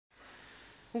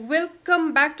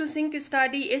Welcome back to Sync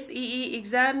Study SEE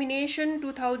Examination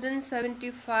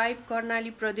 2075 Karnali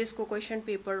प्रदेशको question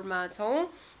पेपरमा छौं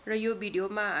र यो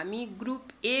भिडियोमा हामी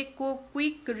ग्रुप A को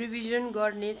क्विक रिभिजन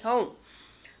गर्ने छौं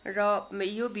र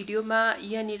यो भिडियोमा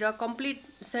यहाँनिर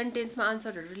कम्प्लिट सेन्टेन्समा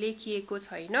आन्सरहरु लेखिएको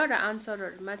छैन र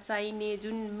आन्सरहरुमा चाहिने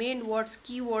जुन मेन वर्ड्स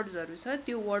कीवर्ड्सहरु छ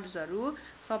त्यो वर्ड्सहरु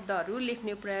शब्दहरु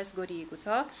लेख्ने प्रयास गरिएको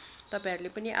छ। तपाईहरुले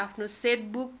पनि आफ्नो सेट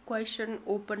बुक क्वेशन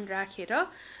ओपन राखेर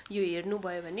यो हेर्नु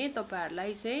भयो भने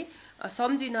तपाईहरुलाई चाहिँ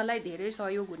सम्झिनलाई धेरै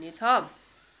सहयोग हुनेछ।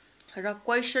 र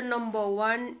question number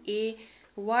 1A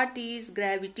what is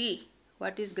gravity?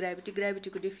 What is gravity? Gravity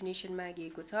को डेफिनेसन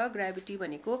मागिएको छ। ग्रेभिटी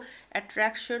भनेको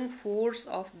attraction force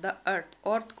of the earth.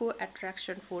 अर्थ को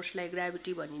एट्र्याक्सन फोर्सलाई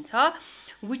ग्रेभिटी भनिन्छ।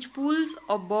 Which pools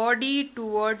a body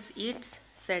towards it's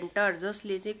centre,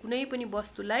 जसले चाहिँ कुनै पनि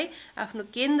वस्तुलाई आफ्नो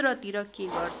केन्द्रतिर के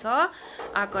गर्छ,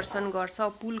 आकर्षण गर्छ,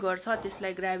 पुल गर्छ,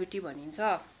 त्यसलाई ग्रेभिटी भनिन्छ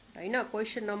हैन।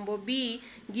 Question number be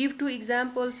give to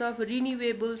examples of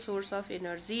renewable source of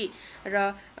energy.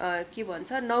 र के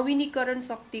भन्छ, नवीनीकरण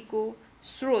शक्तिको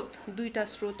स्रोत, दुईटा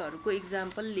स्रोतहरुको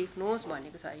एक्जाम्पल लेख्नुहोस्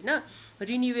भनेको छ हैन।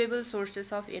 Renewable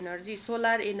sources of energy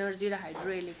solar energy र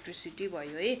हाइड्रो इलेक्ट्रिसिटी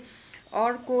भयो है।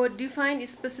 अर्को डिफाइन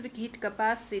स्पेसिफिक हिट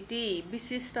क्यापासिटी,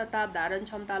 विशिष्ट ताप धारण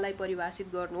क्षमतालाई परिभाषित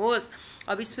गर्नुहोस्।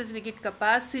 अब स्पेसिफिक हिट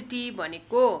क्यापासिटी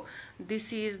भनेको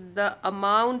this is the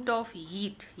amount of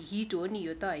heat हो नि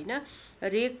यो त हैन,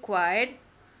 required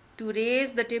to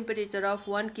raise the temperature of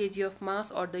 1 kg of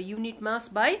mass or the unit mass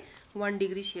by 1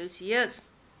 degree Celsius।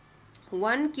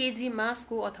 1 kg मास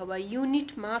को अथवा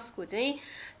युनिट मास को चाहिँ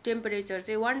टेम्परेचर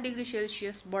चाहिँ 1 डिग्री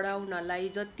सेल्सियस बढाउनलाई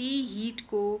जति हिट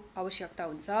को आवश्यकता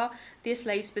हुन्छ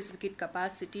त्यसलाई स्पेसिफिक हिट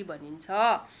क्यापासिटी भनिन्छ।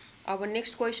 अब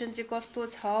नेक्स्ट क्वेशन चाहिँ कस्तो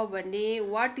छ भने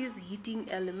what is heating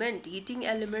element? Heating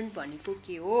element भनेको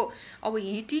के हो? अब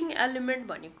हिटिङ एलिमेन्ट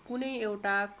भनेको कुनै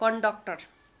एउटा कन्डक्टर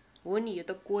हो नि, यो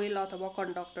त कोइल अथवा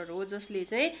कन्डक्टर हो जसले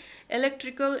चाहिँ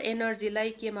इलेक्ट्रिकल एनर्जीलाई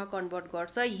केमा कन्भर्ट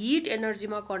गर्छ, हिट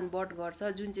एनर्जीमा कन्भर्ट गर्छ,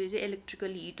 जुन चाहिँ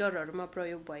इलेक्ट्रिकल हिटरहरुमा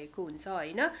प्रयोग भएको हुन्छ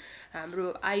हैन।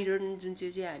 हाम्रो आइरन जुन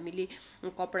चाहिँ हामीले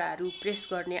कपडाहरु प्रेस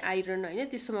गर्ने आइरन हैन,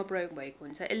 त्यसमा प्रयोग भएको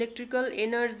हुन्छ। Electrical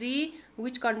energy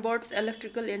which converts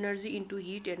electrical energy into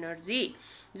hit energy.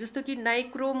 जस्तो कि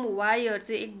नाइक्रोम वायर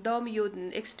चाहिँ एकदम यो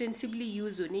एक्सटेन्सिभली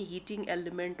युज हुने हिटिङ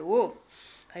एलिमेन्ट हो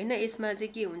हैन। यसमा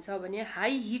चाहिँ के हुन्छ भने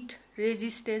हाई हिट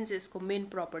रेजिस्टेन्स यसको मेन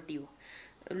प्रपर्टी हो।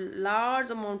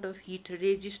 Large amount of heat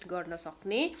resist गर्न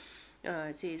सक्ने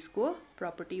चाहिँ यसको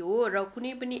प्रपर्टी हो। र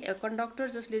कुनै पनि कन्डक्टर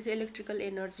जसले चाहिँ इलेक्ट्रिकल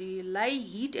एनर्जीलाई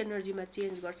हिट एनर्जीमा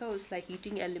चेन्ज गर्छ उसलाई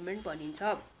हिटिङ एलिमेन्ट भनिन्छ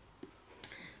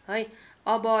है।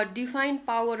 अब डिफाइन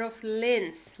पावर अफ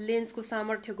लेन्स, लेन्सको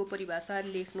सामर्थ्यको परिभाषा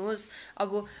लेख्नुहोस्।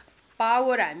 अब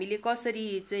पावर हामीले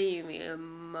कसरी चाहिँ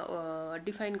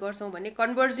डिफाइन गर्छौं भने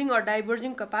converging or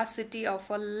diverging capacity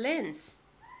of a lens,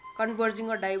 converging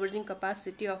or diverging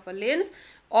capacity of a lens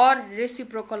और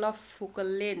reciprocal of focal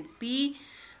length P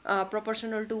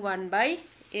proportional to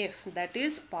 1/f, that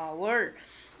is power।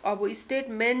 अब स्टेट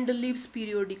मेन्डलिभ्स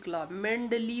पिरियोडिक ल,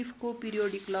 मेन्डलिभ को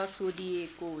पिरियोडिक ल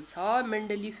सोधिएको छ।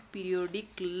 मेन्डलिभ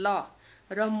पिरियोडिक ल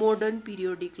र मोडर्न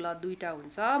पिरियोडिक ल दुईटा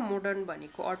हुन्छ। मोडर्न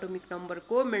भनेको एटोमिक नम्बर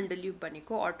को, मेन्डलिभ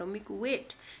भनेको एटोमिक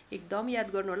वेट। एकदम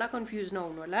याद गर्नु होला, कन्फ्युज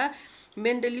नहुनु होला।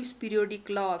 मेन्डलिभ्स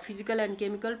पिरियोडिक ल physical and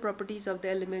chemical properties of the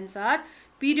elements are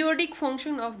periodic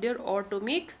function of there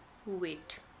atomic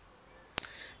weight.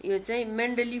 यो चाहिँ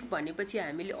मेन्डलिभ भनेपछि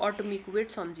हामीले एटोमिक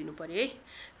वेट सम्झिनु पर्यो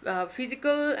है।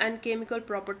 फिजिकल एन्ड केमिकल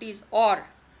प्रपर्टीज और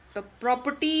the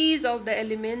properties of the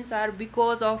elements are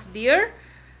because of there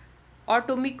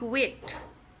atomic weight.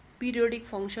 Periodic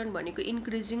function भनेको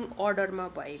increasing अर्डरमा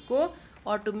भएको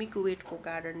एटोमिक वेट को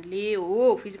कारणले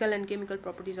हो। Physical and chemical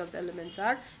properties of the elements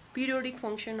are periodic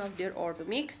function of there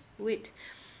atomic weight.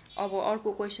 अब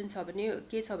अर्को question छ भने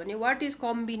के छ भने व्हाट इज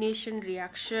कम्बिनेसन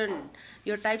रियाक्सन?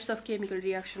 यो टाइप्स अफ केमिकल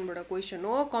रियाक्सनबाट क्वेशन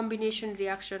हो। कम्बिनेसन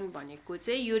रियाक्सन भनेको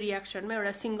चाहिँ यो रियाक्सनमा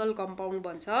एउटा सिंगल कम्पाउन्ड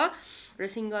बन्छ र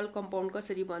सिंगल कम्पाउन्ड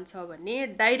कसरी बन्छ भने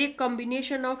direct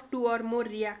combination of to or more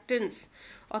reactants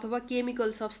अथवा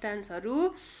केमिकल सब्स्टेन्सहरु,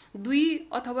 दुई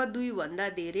अथवा दुई भन्दा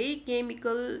धेरै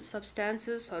केमिकल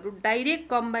सब्स्टेन्सेसहरु डाइरेक्ट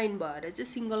कम्बाइन भएर चाहिँ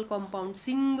सिंगल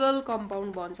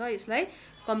कम्पाउन्ड बन्छ, यसलाई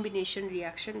कम्बिनेसन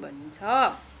रियाक्सन भनिन्छ।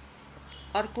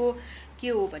 अर्को के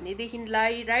हो भने देखि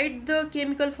right the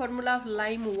chemical formula of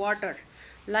Lime water.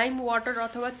 Lime water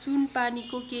अथवा चुन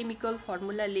पानीको केमिकल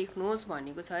फर्मुला लेख्नुहोस्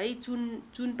भनेको छ है।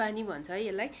 चुन पानी भन्छ है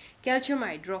यसलाई। Calcium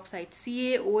hydroxide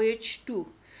CaOH2,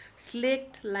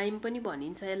 slaked lime पनि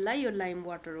भनिन्छ यसलाई। यो लाइम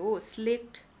वाटर हो,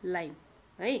 स्लेक्ट लाइम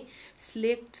है,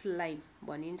 स्लेक्ट लाइम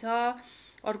भनिन्छ।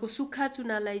 अर्को सुक्खा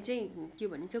चुनालाई चाहिँ के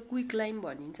भनिन्छ, क्विक लाइम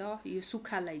भनिन्छ। यो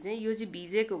सुक्खालाई चाहिँ यो चाहिँ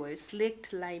भिजेको भयो,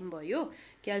 स्लेक्ट लाइम भयो।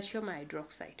 क्याल्सियम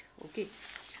हाइड्रोक्साइड ओके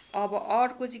अब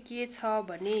अर्को चाहिँ के छ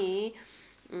भने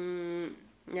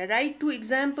right to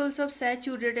examples of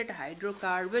saturated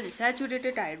hydrocarbon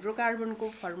saturated हाइड्रोकार्बनको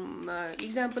form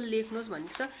example लेख्नुहोस्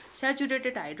भनेको छ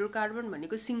स्याचुरेटेड हाइड्रोकार्बन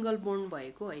भनेको सिंगल बोन्ड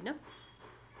भएको हैन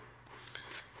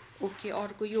ओके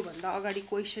अर्को यो भन्दा अगाडि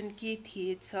क्वेशन के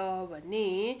थिएछ भने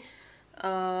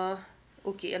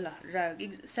ओके ल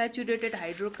स्याचुरेटेड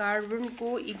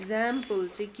हाइड्रोकार्बनको एक्जाम्पल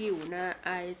चाहिँ के हुन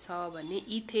आएछ भने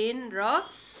इथेन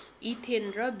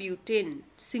र ब्युटेन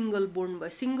सिंगल बोन्ड भयो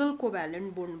सिंगल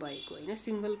कोभ्यालेन्ट बोन्ड भएको हैन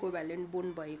सिंगल कोभ्यालेन्ट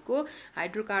बोन्ड भएको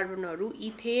हाइड्रोकार्बनहरु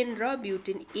इथेन र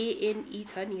ब्युटेन ANE छ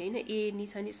नि हैन ANE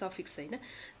छ नि सफिक्स हैन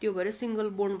त्यो भएर सिंगल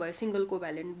बोन्ड भयो सिंगल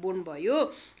कोभ्यालेन्ट बोन्ड भयो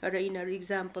र यिनीहरु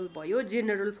एक्जाम्पल भयो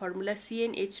जेनरल फर्मुला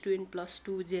CnH2n+2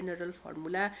 जेनरल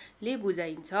फर्मुलाले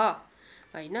बुझाइन्छ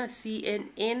हैन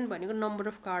CnN भनेको नम्बर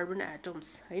अफ कार्बन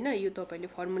एटम्स हैन यो तपाईले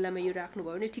फर्मुलामा यो राख्नु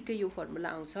भयो भने ठिकै यो फर्मुला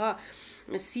आउँछ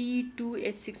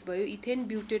C2H6 भयो इथेन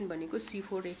ब्युटेन भनेको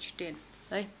C4H10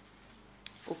 है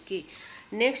ओके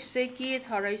नेक्स्ट चाहिँ के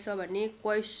छ रहेछ भने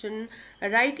question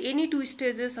right any two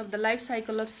stages of the life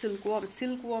cycle of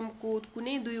silkworm को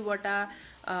कुनै दुईवटा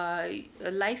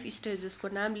लाइफ स्टेजेसको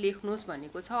नाम लेख्नुहोस्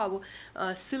भनेको छ अब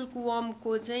सिल्कवर्म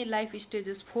को चाहिँ लाइफ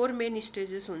स्टेजेस 4 मेन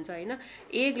स्टेजेस हुन्छ हैन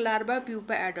एग लार्भा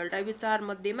प्युपा एडल्ट अब चार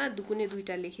मध्येमा कुनै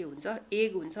दुईटा लेखे हुन्छ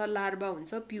एग हुन्छ लार्भा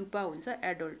हुन्छ प्युपा हुन्छ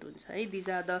एडल्ट हुन्छ है this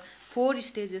are the 4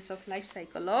 stages of life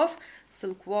cycle of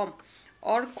silkworm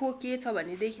अर्को के छ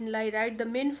भने देखिनलाई right the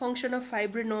main function of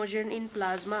fibrinogen in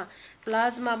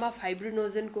प्लाज्मामा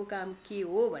fibrinogen को काम के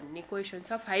हो भन्ने क्वेशन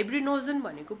छ फाइब्रिनोजन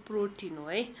भनेको प्रोटिन हो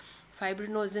है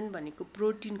फाइब्रिनोजन भनेको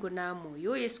प्रोटिन को नाम हो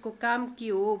यो यसको काम के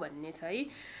हो भन्ने छ है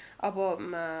अब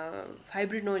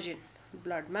फाइब्रिनोजन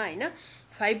ब्लडमा हैन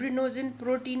फाइब्रिनोजन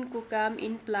प्रोटिन को काम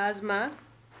इन प्लाज्मा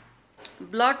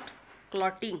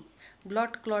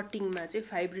ब्लड क्लटिङमा चाहिँ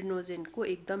फाइब्रिनोजन को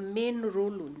एकदम मेन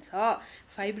रोल हुन्छ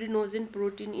फाइब्रिनोजन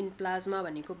प्रोटिन इन प्लाज्मा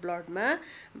भनेको ब्लडमा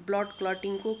ब्लड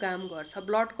क्लटिङ को काम गर्छ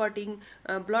ब्लड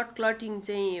क्लटिङ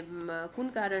चाहिँ कुन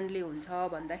कारणले हुन्छ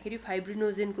भन्दाखेरि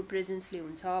फाइब्रिनोजन को प्रेजेन्सले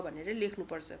हुन्छ भनेर लेख्नु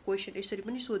पर्छ क्वेशन यसरी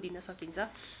पनि सोधिन सकिन्छ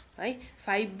है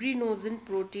फाइब्रिनोजन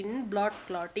प्रोटिन ब्लड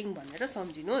क्लटिङ भनेर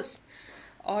सम्झिनुहोस्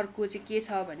अर्को चाहिँ के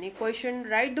छ भने question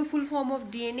right the full form of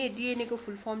DNA को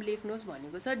फुल फर्म लेख्नुहोस्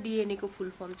भनेको छ डीएनए को फुल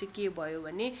फर्म चाहिँ के भयो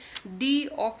भने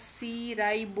डीअक्सी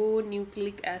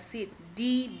nucleic acid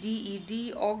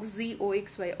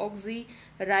डीअक्सी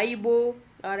ribo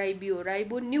RIBO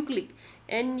ribo nucleic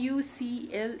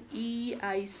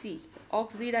NUCLEIC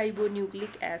अक्सिराइबो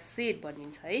nucleic acid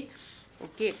भनिन्छ है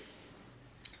ओके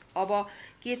अब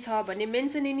के छ भने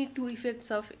mention any two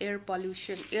effects of air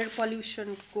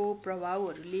pollution को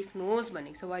प्रभावहरु लेख्नुहोस्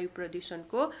भनेको छ वायु प्रदूषण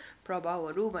को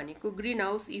प्रभावहरु भनेको ग्रीन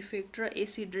हाउस इफेक्ट र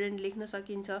एसिड रेन लेख्न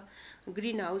सकिन्छ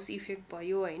ग्रीन हाउस इफेक्ट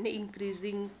भयो हैन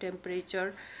इन्क्रिजिङ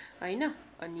टेम्परेचर हैन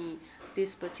अनि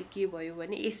त्यसपछि के भयो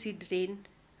भने एसिड रेन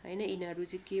हैन यिनीहरु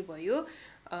चाहिँ के भयो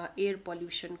एयर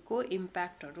पोल्युसन को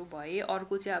इम्प्याक्टहरु भए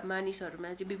अर्को चाहिँ मानिसहरुमा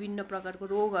चाहिँ विभिन्न प्रकारको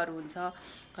रोगहरु हुन्छ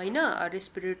हैन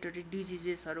रेस्पिरेटरी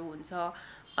डिजिजेसहरु हुन्छ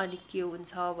अनि के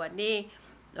हुन्छ भने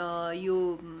यो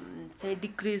चाहिँ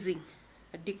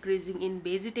डिक्रिजिङ इन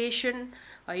भेजिटेसन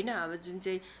हैन अब जुन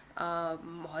चाहिँ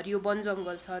हरियो वन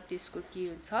जंगल छ त्यसको के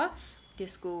हुन्छ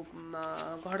त्यसको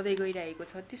घट्दै गइरहेको छ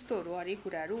त्यस्तोहरु हरेक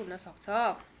कुराहरु हुन सक्छ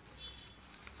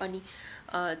अनि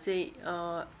चाहिँ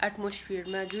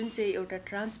एटमोस्फियरमा जुन चाहिँ एउटा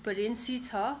ट्रान्सपरेन्सी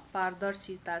छ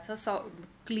पारदर्शिता छ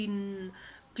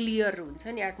क्लियर हुन्छ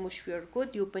नि एटमोस्फियर को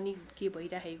त्यो पनि के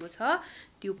भइराखेको छ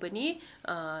त्यो पनि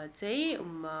चाहिँ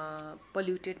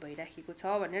पोल्युटेड भइराखेको छ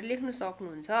भनेर लेख्न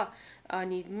सक्नुहुन्छ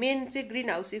अनि मेन चाहिँ ग्रीन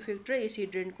हाउस इफेक्ट र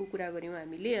एसिड रेन को कुरा गर्यौं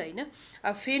हामीले हैन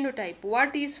अब फेनोटाइप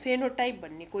व्हाट इज फेनोटाइप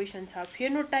भन्ने क्वेशन छ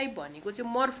फेनोटाइप भनेको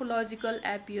चाहिँ मोर्फोलोजिकल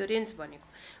एपियरेन्स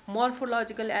भनेको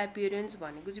मोर्फोलोजिकल एपियरेन्स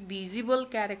भनेको चाहिँ भिजिबल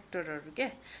क्यारेक्टरहरु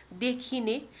के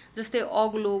देखिने जस्तै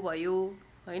अग्लो भयो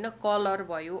हैन कलर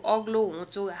भयो अग्लो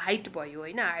होचो हाइट भयो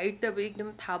हैन हाइट त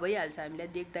एकदम थाहा भइहाल्छ हामीलाई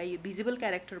देख्दा यो भिजिबल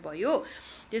क्यारेक्टर भयो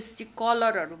त्यसपछि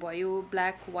कलरहरु भयो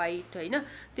ब्ल्याक व्हाइट हैन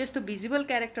त्यस्तो भिजिबल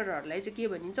क्यारेक्टरहरुलाई चाहिँ के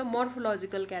भनिन्छ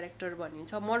मोर्फोलोजिकल क्यारेक्टर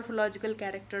भनिन्छ मोर्फोलोजिकल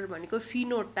क्यारेक्टर भनेको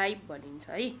फिनोटाइप भनिन्छ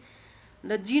है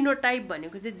द जिनोटाइप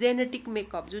भनेको चाहिँ जेनेटिक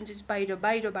मेकअप जुन चाहिँ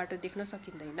बाहिरबाट देख्न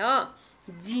सकिँदैन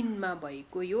जिनमा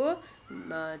भएको यो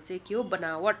चाहिँ के हो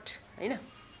बनावट हैन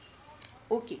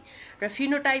ओके र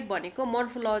फिनोटाइप भनेको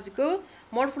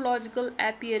मोर्फोलोजिकल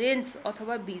एपियरेन्स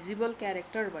अथवा भिजिबल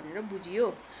क्यारेक्टर भनेर बुझियो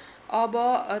अब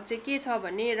चाहिँ के छ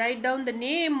भने write down the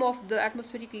name of the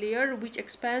atmospheric layer which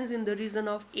एक्सप्यान्ड्स in the reason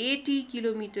of 80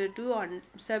 kilometre to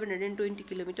 720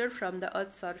 kilometre from the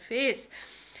earth surface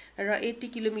र 80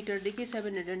 किलोमिटरदेखि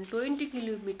 720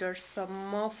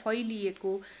 किलोमिटरसम्म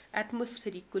फैलिएको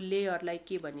एटमोस्फेरिकको लेयरलाई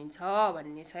के भनिन्छ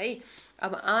भन्ने छ है।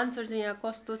 अब आन्सर चाहिँ यहाँ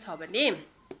कस्तो छ भने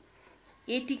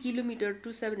 80 किलोमिटर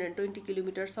टु 720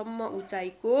 किलोमिटरसम्म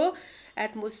उचाइको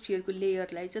एटमोस्फियरको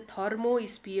लेयरलाई चाहिँ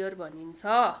थर्मोस्फियर भनिन्छ।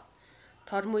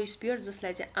 थर्मोस्फियर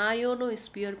जसलाई चाहिँ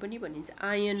आयोनोस्फियर पनि भनिन्छ,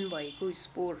 आयन भएको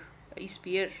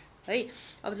स्फियर है।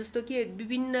 अब जस्तो कि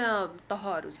विभिन्न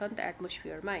तहहरू छ नि त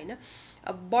एटमोस्फियरमा हैन।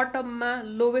 अब बटममा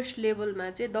लोवेस्ट लेभलमा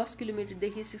चाहिँ 10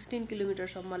 किलोमिटरदेखि 16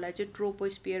 किलोमिटरसम्मलाई चाहिँ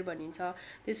ट्रोपोस्फियर भनिन्छ।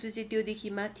 त्यसपछि त्योदेखि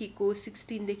माथिको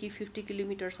 16 देखि 50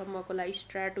 किलोमिटरसम्मकोलाई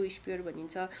स्ट्राटोस्फियर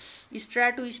भनिन्छ।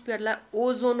 स्ट्राटोस्फियरलाई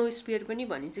ओजोनोस्फियर पनि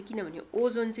भनिन्छ, किनभने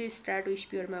ओजोन चाहिँ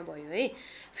स्ट्राटोस्फियरमा भयो है।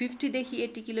 50 देखि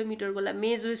 80 किलोमिटरकोलाई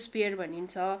मेजोस्फियर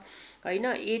भनिन्छ हैन।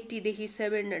 80 देखि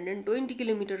 720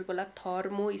 किलोमिटरकोलाई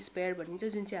थर्मोस्फियर भनिन्छ,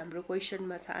 जुन चाहिँ हाम्रो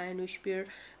क्वेशनमा छ आयोनोस्फियर।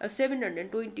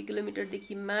 720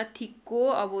 किलोमिटरदेखि माथिको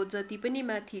अब जति पनि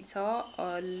माथि छ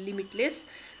लिमिटलेस,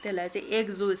 त्यसलाई चाहिँ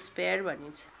एक्जोस्फियर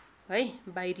भनिन्छ है।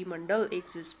 बाहिरी मण्डल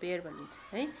एक्जोस्फियर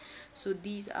भनिन्छ है। So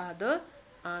these are the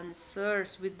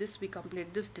answers. With this we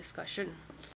complete this discussion.